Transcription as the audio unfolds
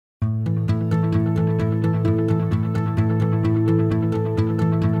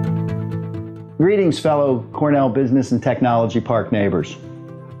Greetings, fellow Cornell Business and Technology Park neighbors.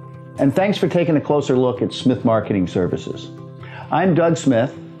 And thanks for taking a closer look at Smith Marketing Services. I'm Doug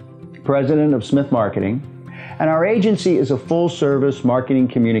Smith, President of Smith Marketing, and our agency is a full-service marketing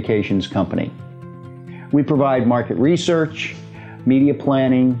communications company. We provide market research, media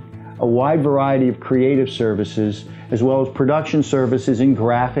planning, a wide variety of creative services, as well as production services in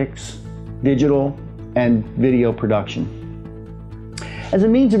graphics, digital, and video production. As a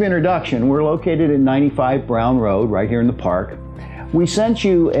means of introduction, we're located at 95 Brown Road, right here in the park. We sent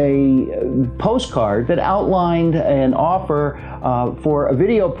you a postcard that outlined an offer for a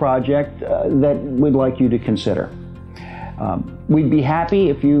video project that we'd like you to consider. We'd be happy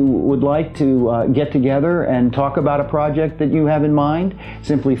if you would like to get together and talk about a project that you have in mind.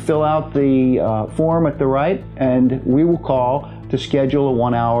 Simply fill out the form at the right, and we will call to schedule a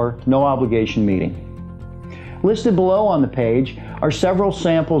 1-hour, no obligation meeting. Listed below on the page are several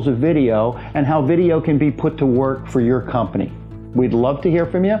samples of video and how video can be put to work for your company. We'd love to hear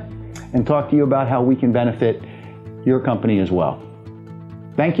from you and talk to you about how we can benefit your company as well.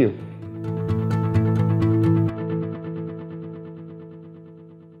 Thank you.